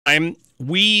time,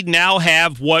 we now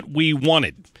have what we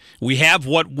wanted. We have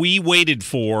what we waited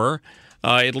for,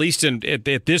 at least at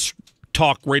this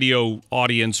talk radio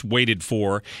audience waited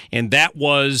for, and that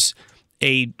was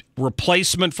a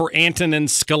replacement for Antonin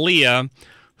Scalia,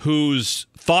 whose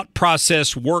thought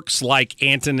process works like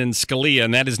Antonin Scalia,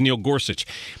 and that is Neil Gorsuch.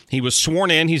 He was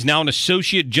sworn in. He's now an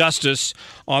associate justice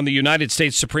on the United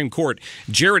States Supreme Court.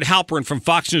 Jared Halpern from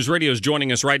Fox News Radio is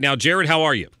joining us right now. Jared, how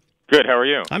are you? Good. How are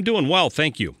you? I'm doing well,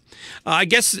 thank you. I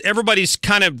guess everybody's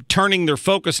kind of turning their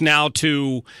focus now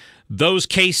to those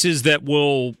cases that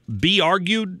will be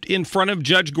argued in front of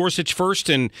Judge Gorsuch first,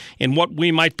 and what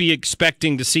we might be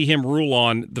expecting to see him rule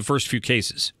on the first few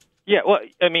cases. Yeah, well,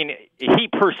 I mean, he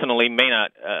personally may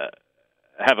not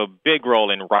have a big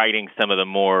role in writing some of the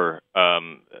more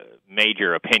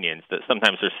major opinions. That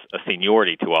sometimes there's a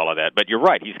seniority to all of that. But you're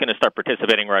right, he's going to start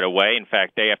participating right away. In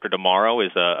fact, day after tomorrow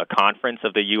is a conference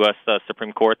of the U.S.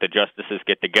 Supreme Court. The justices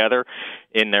get together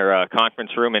in their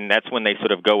conference room, and that's when they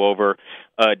sort of go over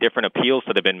different appeals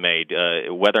that have been made,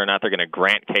 whether or not they're going to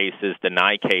grant cases,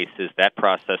 deny cases. That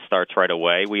process starts right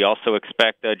away. We also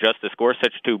expect Justice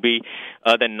Gorsuch to be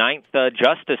the ninth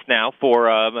justice now for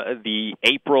the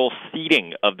April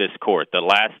seating of this court, the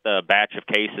last batch of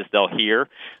cases they'll hear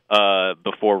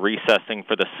before recessing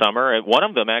for the summer. One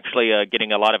of them actually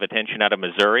getting a lot of attention out of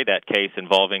Missouri, that case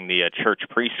involving the church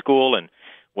preschool and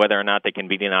whether or not they can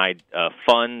be denied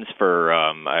funds for,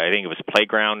 I think it was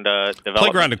playground development.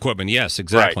 Playground equipment, yes,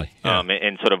 exactly. Right. Yeah.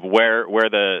 And sort of where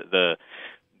the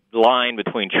line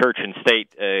between church and state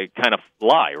kind of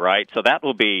lie, right? So that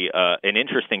will be an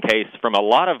interesting case from a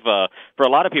lot of for a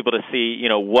lot of people to see, you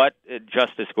know, what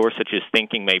Justice Gorsuch's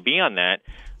thinking may be on that.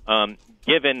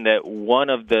 Given that one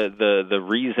of the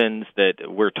reasons that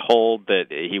we're told that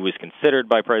he was considered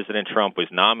by President Trump, was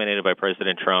nominated by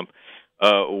President Trump,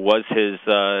 was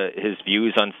his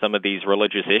views on some of these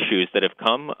religious issues that have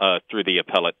come through the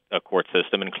appellate court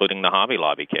system, including the Hobby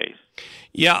Lobby case.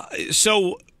 Yeah,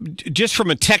 so just from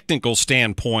a technical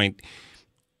standpoint,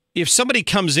 if somebody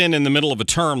comes in the middle of a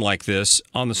term like this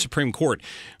on the Supreme Court,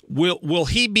 will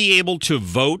he be able to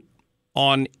vote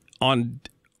on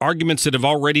arguments that have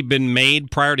already been made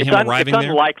prior to him arriving there?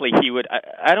 It's unlikely he would.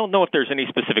 I don't know if there's any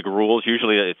specific rules.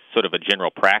 Usually it's sort of a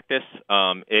general practice.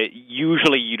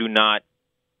 Usually you do not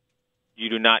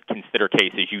consider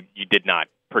cases you did not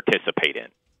participate in.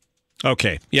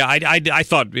 Okay. Yeah, I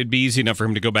thought it'd be easy enough for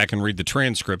him to go back and read the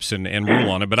transcripts and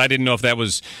rule on it, but I didn't know if that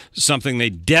was something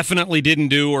they definitely didn't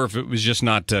do or if it was just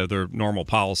not their normal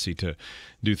policy to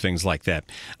do things like that.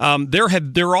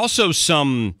 There are also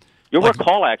some... You'll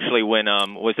recall, actually, when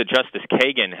was it Justice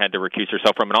Kagan had to recuse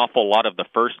herself from an awful lot of the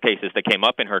first cases that came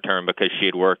up in her term because she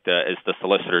had worked as the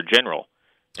Solicitor General.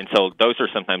 And so those are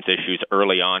sometimes issues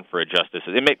early on for a justice.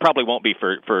 It probably won't be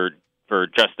for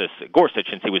Justice Gorsuch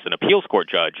since he was an appeals court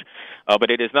judge,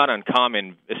 but it is not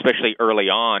uncommon, especially early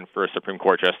on, for a Supreme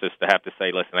Court justice to have to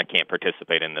say, listen, I can't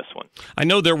participate in this one. I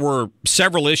know there were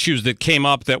several issues that came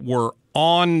up that were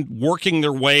working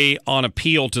their way on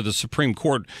appeal to the Supreme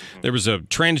Court. There was a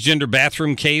transgender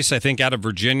bathroom case, I think, out of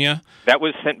Virginia. That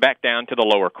was sent back down to the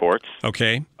lower courts.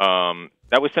 Okay.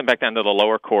 That was sent back down to the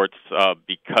lower courts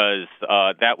because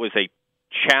that was a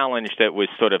challenge that was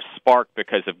sort of sparked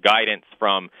because of guidance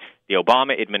from the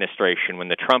Obama administration. When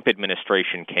the Trump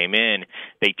administration came in,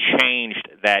 they changed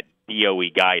that DOE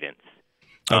guidance.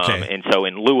 Okay. And so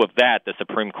in lieu of that, the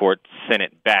Supreme Court sent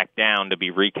it back down to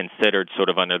be reconsidered sort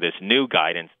of under this new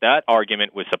guidance. That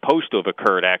argument was supposed to have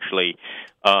occurred actually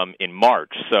in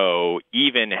March. So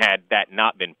even had that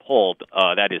not been pulled,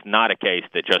 that is not a case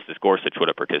that Justice Gorsuch would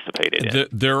have participated in.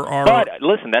 But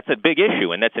listen, that's a big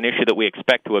issue, and that's an issue that we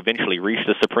expect to eventually reach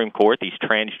the Supreme Court, these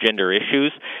transgender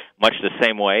issues, much the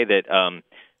same way that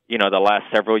the last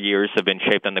several years have been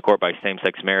shaped on the court by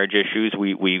same-sex marriage issues.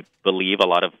 We believe, a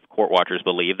lot of court watchers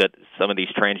believe, that some of these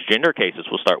transgender cases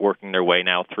will start working their way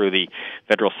now through the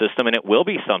federal system, and it will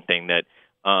be something that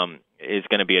is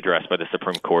going to be addressed by the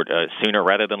Supreme Court sooner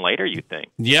rather than later, you'd think.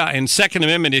 Yeah, and Second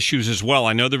Amendment issues as well.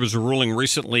 I know there was a ruling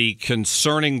recently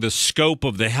concerning the scope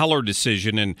of the Heller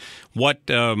decision and what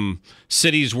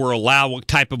cities were allowed, what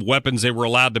type of weapons they were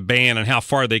allowed to ban, and how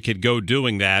far they could go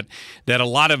doing that. That a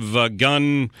lot of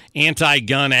anti-gun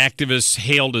activists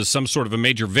hailed as some sort of a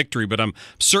major victory, but I'm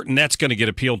certain that's going to get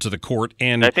appealed to the court.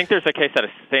 And I think there's a case out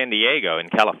of San Diego in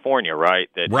California, right,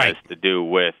 that has to do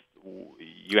with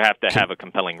you have to have a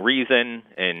compelling reason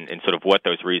and sort of what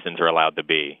those reasons are allowed to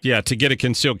be. Yeah, to get a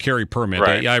concealed carry permit.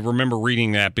 Right. I remember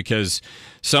reading that because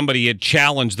somebody had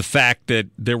challenged the fact that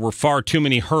there were far too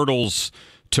many hurdles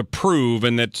to prove,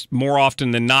 and that more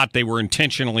often than not they were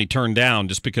intentionally turned down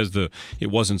just because it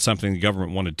wasn't something the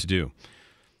government wanted to do.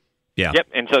 Yeah. Yep.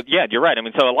 And so, yeah, you're right. I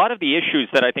mean, so a lot of the issues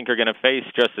that I think are going to face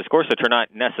Justice Gorsuch are not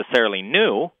necessarily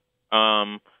new.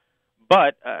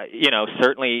 But,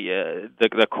 certainly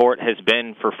the court has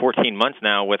been for 14 months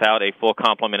now without a full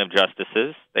complement of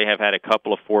justices. They have had a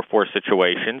couple of 4-4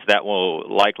 situations. That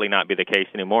will likely not be the case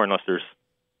anymore unless there's,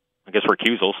 I guess,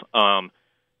 recusals.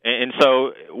 And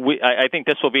so I think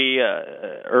this will be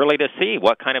early to see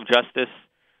what kind of justice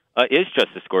is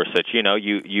Justice Gorsuch.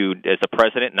 You as a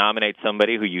president nominate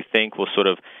somebody who you think will sort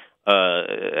of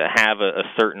have a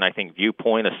certain, I think,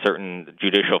 viewpoint, a certain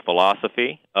judicial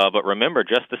philosophy. But remember,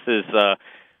 justices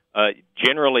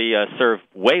generally serve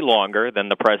way longer than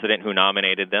the president who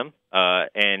nominated them,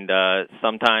 and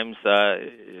sometimes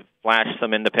flash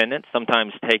some independence,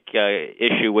 sometimes take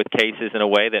issue with cases in a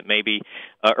way that maybe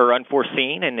are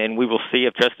unforeseen, and we will see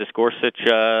if Justice Gorsuch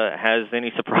has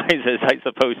any surprises, I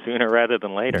suppose, sooner rather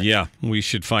than later. Yeah, we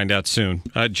should find out soon.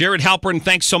 Jared Halpern,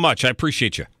 thanks so much. I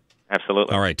appreciate you.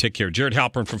 Absolutely. All right, take care. Jared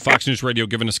Halpern from Fox News Radio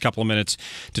giving us a couple of minutes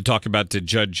to talk about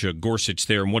Judge Gorsuch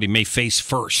there and what he may face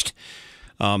first.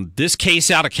 This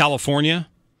case out of California,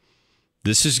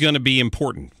 this is going to be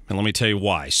important, and let me tell you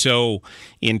why. So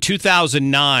in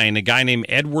 2009, a guy named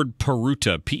Edward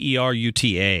Peruta,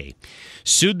 Peruta,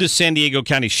 sued the San Diego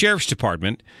County Sheriff's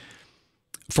Department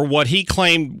for what he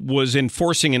claimed was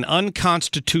enforcing an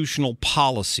unconstitutional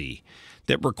policy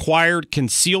that required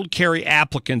concealed carry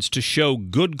applicants to show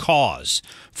good cause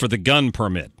for the gun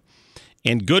permit.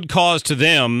 And good cause to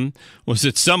them was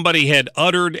that somebody had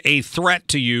uttered a threat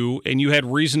to you and you had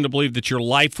reason to believe that your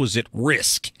life was at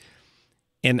risk.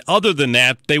 And other than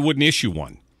that, they wouldn't issue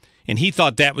one. And he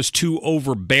thought that was too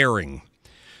overbearing.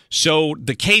 So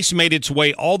the case made its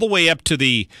way all the way up to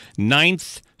the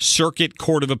Ninth Circuit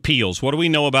Court of Appeals. What do we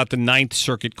know about the Ninth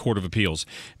Circuit Court of Appeals?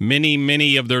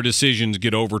 Many of their decisions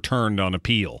get overturned on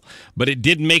appeal. But it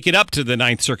did make it up to the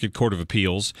Ninth Circuit Court of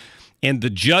Appeals. And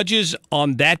the judges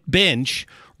on that bench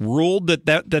ruled that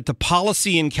the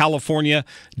policy in California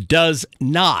does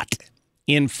not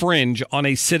infringe on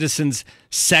a citizen's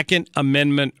Second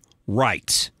Amendment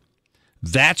rights.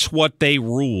 That's what they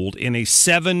ruled in a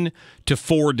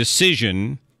 7-4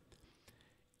 decision.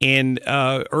 And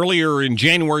earlier in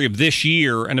January of this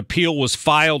year, an appeal was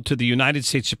filed to the United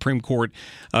States Supreme Court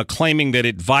claiming that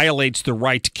it violates the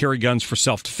right to carry guns for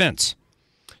self-defense.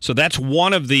 So that's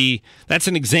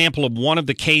an example of one of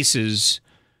the cases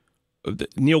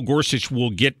that Neil Gorsuch will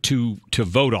get to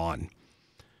vote on.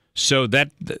 So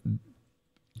that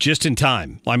just in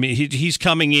time. I mean, he's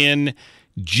coming in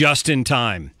just in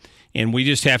time, and we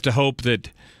just have to hope that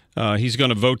he's going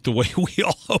to vote the way we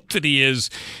all hope that he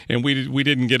is, and we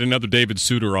didn't get another David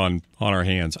Souter on our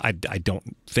hands. I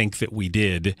don't think that we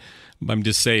did. I'm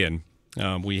just saying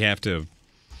we have to.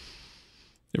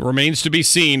 It remains to be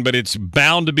seen, but it's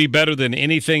bound to be better than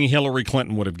anything Hillary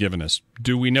Clinton would have given us.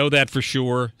 Do we know that for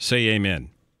sure? Say amen.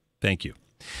 Thank you.